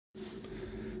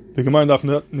The Gemara in Daf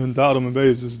Nundadam and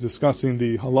Beis is discussing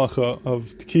the halacha of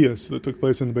tkiyas that took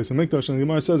place in the Beis Hamikdash, and the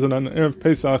Gemara says that on Erev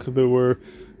Pesach there were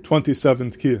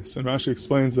 27 tkiyas, and Rashi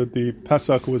explains that the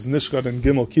Pesach was nishkat and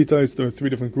gimel kitais. There were three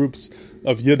different groups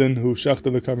of yidden who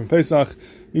shechted the carbon Pesach.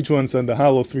 Each one said the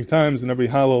halal 3 times, and every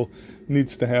halal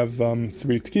needs to have 3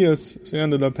 tkiyas, so he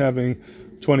ended up having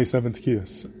 27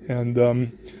 tkiyas.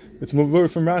 And it's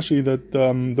moved from Rashi that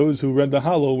those who read the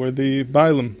halal were the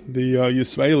Bailam, the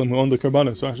Yisraelim who owned the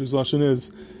Karbanos. Rashi's lashon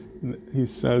is, he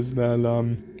says that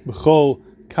b'chol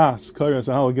kas kairas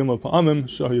halal gimel pa'amim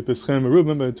shahi pischem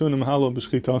merubim be'tunim halal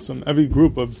b'shchitasam. Every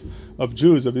group of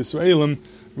Jews, of Yisraelim,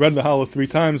 read the halal 3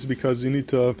 times because you need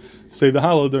to say the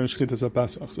halal during Shchitas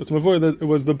HaPesach. So it's before that it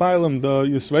was the Bailam, the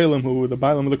Yisraelim, who were the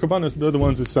Bailam of the Karbanos. They're the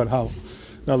ones who said halal.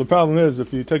 Now the problem is,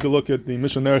 if you take a look at the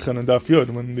Mishnah Nerchan and Daf Yud,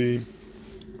 when the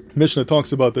Mishnah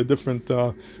talks about the different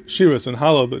shiras and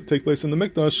halal that take place in the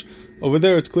Mikdash, over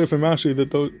there it's clear from Rashi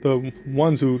that the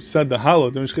ones who said the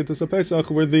halal during Shchitas HaPesach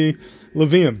were the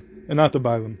Leviim and not the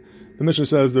Bailam. The Mishnah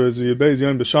says there is a Yibez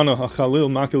Yom B'Shana HaChalil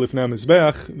Makil Lifnei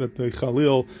Mizbeach, that the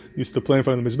Chalil used to play in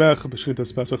front of the Mizbeach,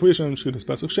 B'Shchitas Pesach Rishon, B'Shchitas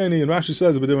Pesach Sheni, and Rashi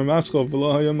says, B'Dim Maschov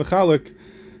V'lo Hayom Mechalik.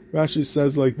 Rashi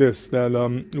says like this, that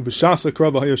B'Shasa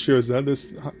Krava Hayashir Zed,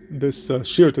 this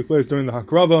shir took place during the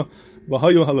Hakrava,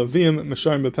 V'Hayu HaLevim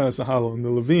Mesharim B'Peh Sahalo, and the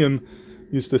Leviim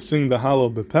used to sing the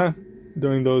Halal B'Peh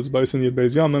during those Baisin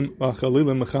Yibez Yomim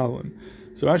V'Chalilim Mechalim.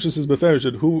 So Rashi says Beferish,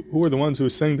 who were the ones who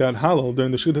sang that halal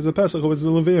during the Shchitas HaPesach? It was the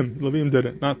Leviim. The Leviim did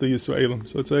it, not the Yisraelim.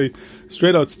 So it's a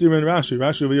straight out steer in Rashi.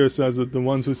 Rashi over here says that the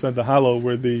ones who said the halal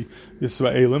were the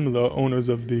Yisraelim, the owners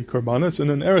of the Karbanis, and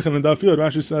in Erechim and Daf Yud,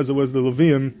 Rashi says it was the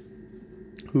Leviim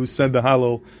who said the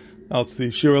halal, else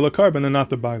the Shira LaKarban, and not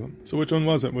the Bailam. So which one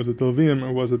was it? Was it the Leviim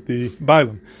or was it the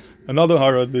Bailam? Another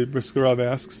hara the Brisker Rav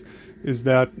asks is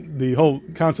that the whole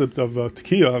concept of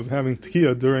Tekiah, of having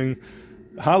Tekiah during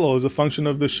halal, is a function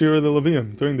of the shir of the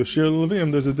Levium. During the shir of the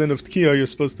Levium, there's a din of Tekiah. You're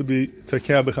supposed to be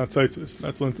Tekiah b'chatzaitzis.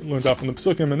 That's learned out from the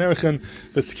Psukim and Erechin.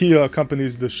 The Tekiah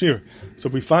accompanies the shir. So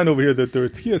we find over here that there are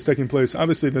Tekiyahs taking place.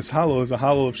 Obviously, this halal is a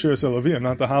halal of shir Levium,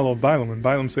 not the halal of Bailam. When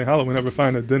Bailam say halal, we never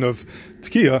find a din of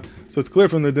Tekiah. So it's clear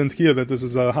from the din Tekiah that this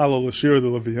is a halal of shir of the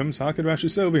Levium. So how could Rashi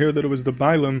say over here that it was the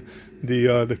Bailam,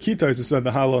 the Kitais, who said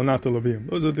the halal, not the Levium?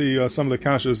 Those are the some of the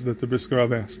kashas that the Brisker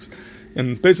Rav asks.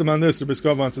 And based on this, the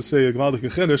Brisker wants to say a Gvaldik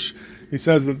Chiddush. He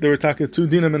says that there were 2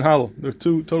 dinim in halal. There are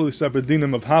 2 totally separate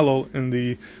dinim of halal in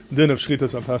the din of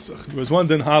Shchitas HaPesach. There was one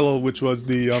din halal, which was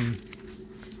the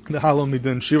halal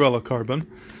midin shira la carbon.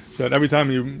 That every time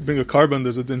you bring a carbon,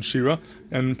 there's a din shira.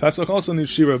 And Pesach also needs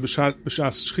shira b'shas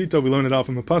shchita. We learn it out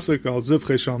from a pasuk al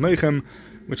zivchei shal meichem,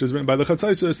 which is written by the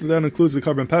Chatzaitzis. That includes the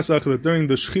carbon Pesach. That during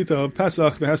the shchita of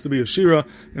Pesach there has to be a shira,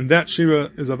 and that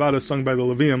shira is avada sung by the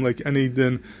Levium, like any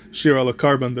din shira la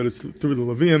carbon that is through the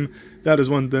Levium. That is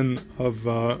one din of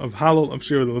halal of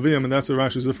shira the Levium, and that's what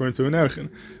Rashi is referring to in Erchin.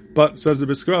 But says the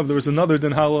Brisker Rav, there was another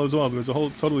din halal as well. There was a whole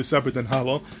totally separate din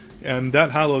halal, and that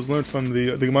halal is learned from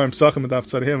the Gemara in Pesachim and Daf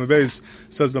Tzadihim Beis.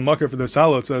 Says the makar for this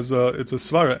halal. It says it's a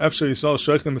svara. Efshe Yisrael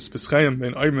sheichtem espischayim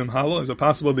ben aymim halal. Is it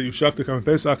possible that you shech the carbon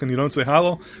Pesach and you don't say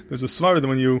halal? There's a svara that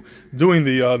when you doing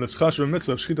the schasher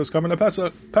mitzvah of shchitas carbon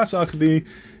Pesach,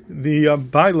 the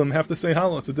Bailam have to say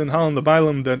halal. It's a din halal in the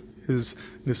Bailam that is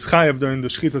nischayev during the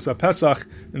Shchitas HaPesach,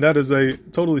 and that is a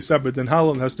totally separate din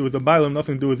halal. It has to do with the Bailam,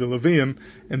 nothing to do with the Levium,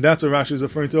 and that's what Rashi is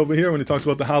referring to over here when he talks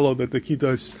about the halal that the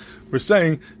Kitas were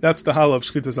saying. That's the halal of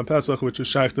Shchitas HaPesach, which is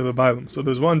shaykh to the Bailam. So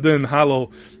there's one din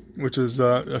halal, which is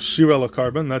a shira la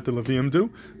carbon, that the Levium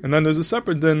do, and then there's a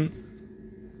separate din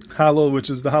halal, which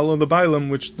is the halal of the Bailam,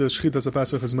 which the Shchitas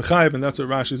HaPesach is mechayiv, and that's what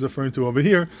Rashi is referring to over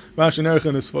here. Rashi in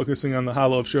Erechin is focusing on the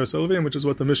halal of Shir Levium, which is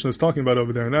what the Mishnah is talking about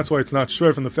over there, and that's why it's not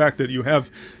sure from the fact that you have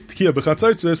Tekiah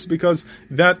b'chatzaitzis, because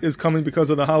that is coming because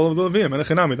of the halal of the Levium. And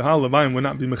Echinami, the halal of Bailam would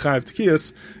not be mechayiv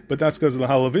Tekiyas, but that's because of the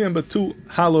halal of Levium. But 2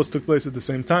 halos took place at the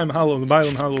same time, halal of the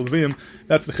Bailam, halal of the Levium.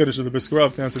 That's the Chiddush of the Brisker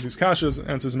Rav to answer these kashas,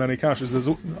 answers many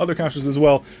kashas, other kashas as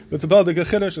well. But it's about the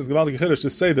Chiddush, it's about the Chiddush to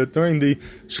say that during the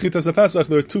Shchitas HaPesach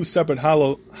there are 2 separate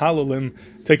halalim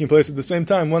taking place at the same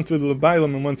time, one through the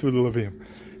Bailam and one through the Levium.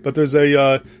 But there's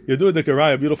a Yedudik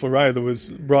Raya, a beautiful Raya that was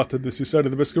brought to this Yisrael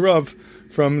of the Brisker Rav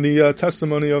from the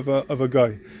testimony of a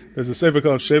guy. There's a sefer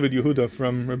called Shevet Yehuda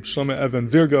from Reb Shlomo Evan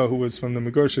Virga, who was from the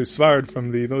Megorshei Svard,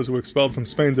 from those who were expelled from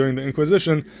Spain during the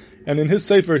Inquisition. And in his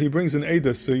sefer, he brings an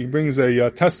edus, so he brings a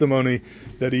testimony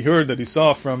that he heard, that he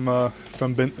saw from Ben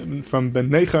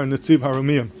Nechar Netziv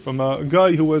Harumiyim, from a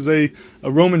guy who was a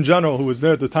Roman general who was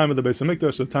there at the time of the Beis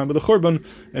Hamikdash, at the time of the Churban,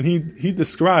 and he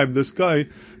described,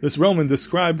 this Roman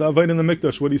described Avodah in the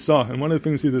Mikdash, what he saw. And one of the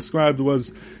things he described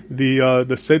was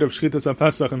the Seder of Shchitas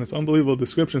HaPesach, and its unbelievable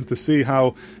description to see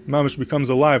how Mamish becomes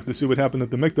alive, to see what happened at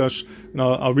the Mikdash. And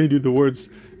I'll read you the words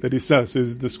that he says.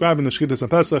 He's describing the Shchitas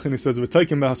HaPesach, and he says,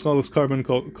 "V'taykim b'haschalas carbon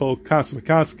kol kas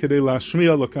v'kas kedei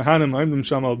lashmiya l'kahanim ha'imdim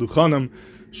sham al duchanim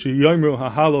sheyomru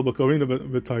ha'halo b'korina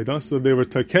v'tayda." So they were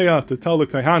takeya to tell the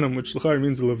kahanim, which l'chari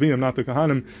means the Levium, not the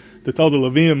kahanim, to tell the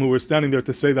Levium who were standing there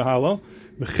to say the halal.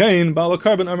 V'chein ba'al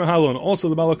carbon amar halal, and also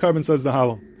the ba'al carbon says the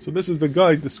halal. So this is the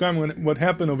guy describing what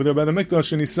happened over there by the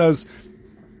Mikdash, and he says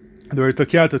they were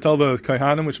takia to tell the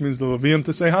Kaihanim, which means the Levium,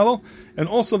 to say halal, and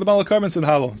also the Bala Carbon said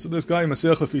halal. So this guy,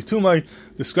 Mashiach Lefi Tumai,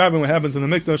 describing what happens in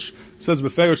the Mikdash, says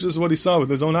Beferish, this is what he saw with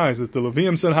his own eyes, that the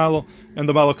Levium said halal, and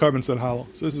the Bala Carbon said halal.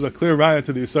 So this is a clear raya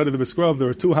to the side of the Briskrav. There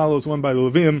are two halos, one by the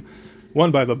Levium, one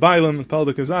by the Bailam, and Pal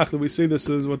de Kazach, that we see this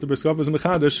is what the Briskrav is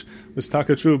Mechadish, was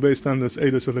taka true based on this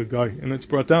Edus of the guy. And it's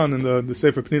brought down in the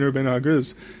Sefer Pnina Ben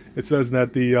Agriz. It says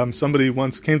that the somebody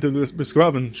once came to this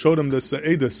Briskrav and showed him this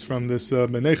Edus from this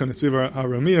Benechan Netziv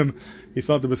HaRamiyim. He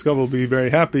thought the Briskrav will be very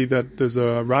happy that there's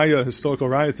a raya, historical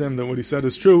raya to him, that what he said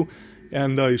is true.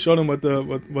 And he showed him what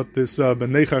this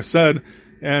Benechar said.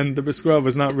 And the Briskrav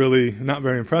was not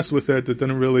very impressed with it. It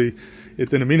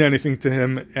didn't mean anything to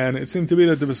him. And it seemed to be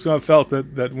that the Briskrav felt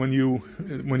that when you're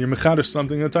mechadish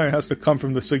something, the entire has to come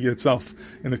from the sugya itself.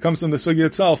 And it comes from the sugya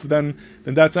itself, then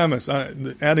that's emes.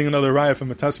 Adding another raya from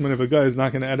a testament of a guy is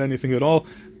not going to add anything at all.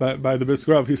 But by the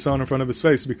Briskrav, he saw in front of his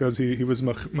face because he was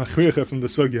machricha from the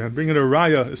sugya. And bringing a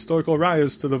raya, historical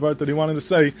rayas, to the vart that he wanted to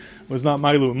say was not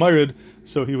mailu marid.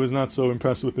 So he was not so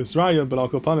impressed with this raya, but al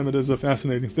kopanim, it is a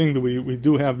fascinating thing that we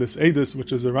do have this edus,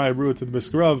 which is a raya brua to the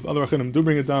Briskrav. Other achanim do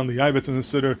bring it down. The Yavitz in the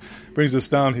Siddur brings this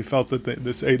down. He felt that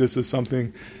this edus is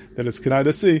something that is kedai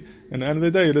to see. And at the end of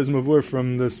the day, it is mavur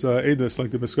from this edus,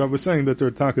 like the Briskrav was saying, that there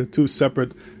are two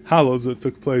separate halos that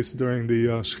took place during the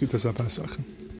Shchitas HaPesach.